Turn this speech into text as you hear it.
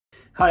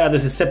Hi,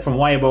 this is Seb from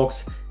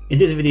Wirebox. In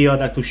this video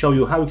I'd like to show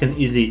you how you can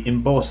easily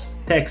emboss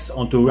text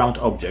onto a round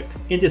object,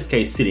 in this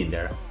case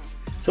cylinder.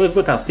 So we've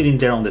got our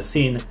cylinder on the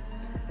scene.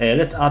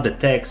 Let's add the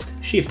text,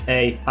 Shift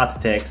A, add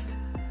text,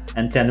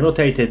 and then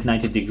rotate it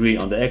 90 degrees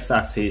on the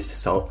x-axis,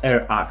 so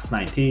R axis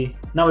 90.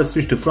 Now let's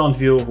switch to front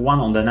view, 1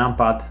 on the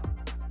numpad.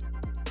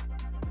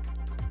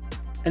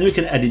 And we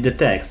can edit the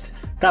text.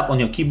 Tap on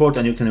your keyboard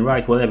and you can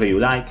write whatever you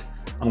like.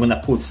 I'm gonna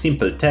put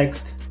simple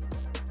text.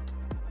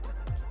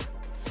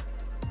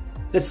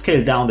 Let's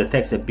scale down the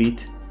text a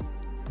bit,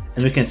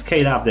 and we can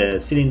scale up the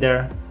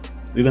cylinder.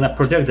 We're gonna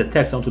project the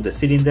text onto the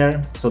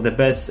cylinder, so the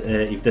best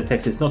if the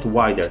text is not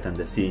wider than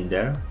the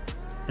cylinder.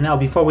 And now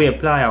before we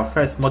apply our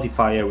first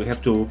modifier, we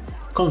have to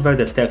convert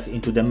the text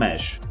into the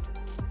mesh.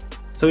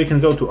 So we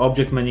can go to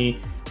Object menu,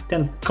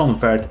 then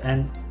Convert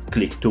and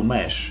click to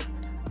Mesh.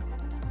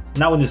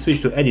 Now when you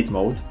switch to Edit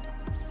mode,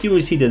 you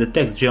will see that the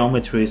text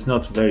geometry is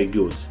not very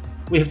good.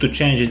 We have to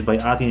change it by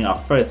adding our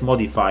first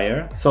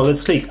modifier. So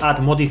let's click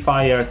Add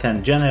Modifier,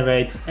 then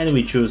Generate, and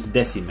we choose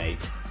Decimate.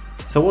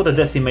 So what the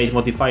Decimate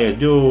modifier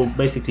do,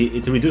 basically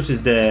it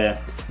reduces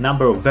the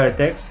number of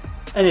vertex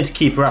and it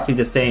keeps roughly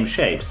the same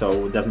shape,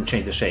 so it doesn't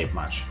change the shape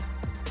much.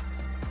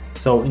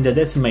 So in the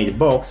Decimate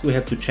box we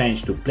have to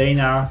change to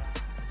Planar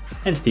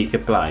and tick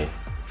Apply.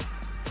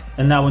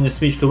 And now when you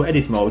switch to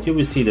Edit mode, you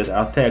will see that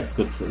our text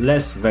got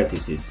less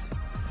vertices.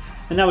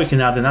 And now we can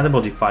add another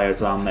modifier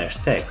to our mesh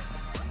text.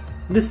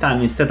 This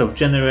time instead of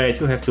Generate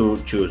you have to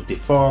choose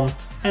Deform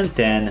and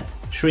then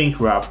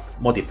shrinkwrap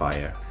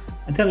modifier.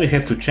 And then we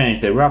have to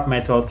change the wrap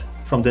method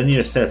from the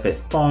near surface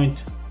point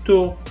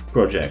to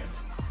project.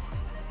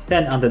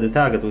 Then under the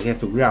target we have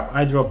to grab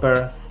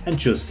eyedropper and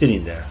choose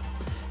cylinder.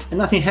 And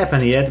nothing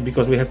happened yet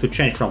because we have to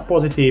change from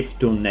positive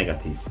to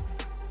negative.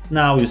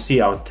 Now you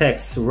see our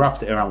text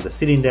wrapped around the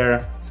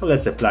cylinder, so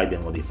let's apply the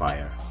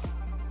modifier.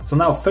 So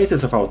now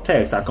faces of our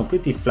text are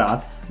completely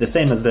flat, the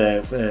same as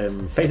the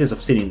faces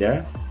of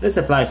cylinder. Let's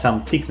apply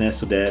some thickness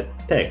to the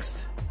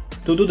text.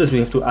 To do this we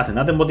have to add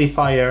another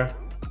modifier,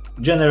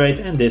 Generate,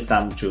 and this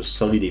time choose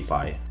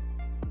Solidify.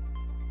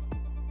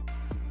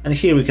 And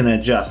here we can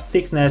adjust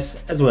thickness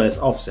as well as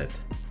offset.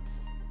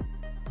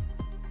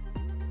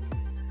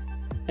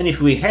 And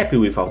if we're happy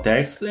with our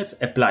text, let's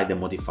apply the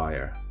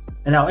modifier.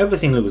 And now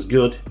everything looks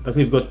good, but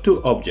we've got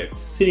two objects,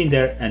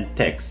 cylinder and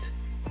text.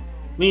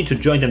 We need to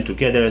join them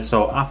together,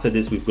 so after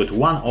this we've got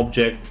one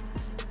object,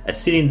 a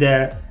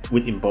cylinder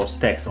with embossed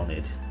text on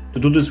it. To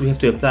do this we have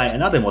to apply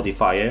another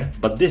modifier,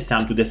 but this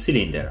time to the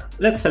cylinder.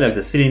 Let's select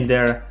the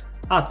cylinder,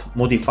 add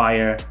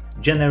modifier,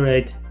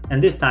 generate,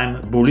 and this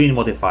time Boolean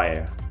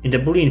modifier. In the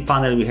Boolean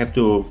panel we have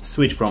to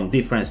switch from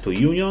difference to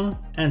union,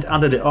 and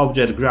under the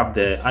object grab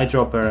the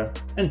eyedropper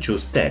and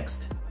choose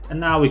text. And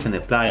now we can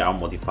apply our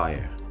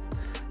modifier.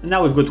 And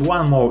now we've got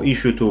one more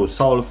issue to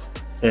solve.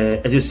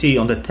 As you see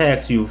on the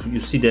text, you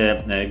see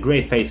the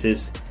gray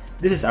faces.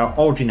 This is our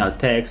original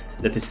text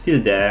that is still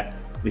there.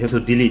 We have to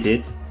delete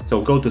it.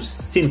 So go to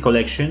Scene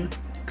Collection,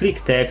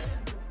 click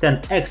Text,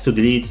 then X to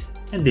delete,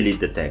 and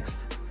delete the text.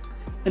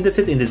 And that's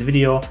it in this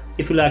video.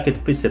 If you like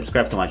it, please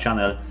subscribe to my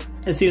channel,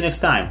 and see you next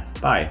time.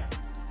 Bye!